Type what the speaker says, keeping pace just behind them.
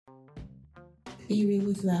Be Real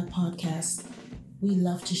with Lav Podcast. We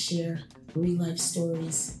love to share real life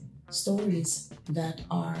stories that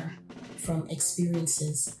are from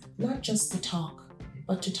experiences, not just to talk,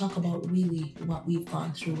 but to talk about really what we've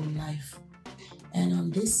gone through in life. And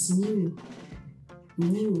on this new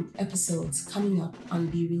episodes coming up on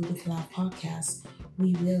Be Real with Lav Podcast,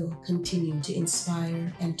 we will continue to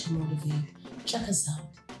inspire and to motivate. Check us out,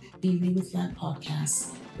 Be Real with Lav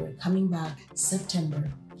Podcast. We're coming back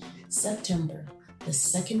September, the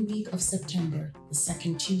second week of September, the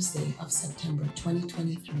second Tuesday of September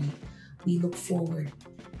 2023. We look forward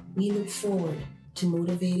to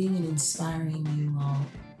motivating and inspiring you all.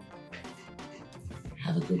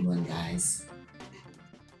 Have a good one, guys.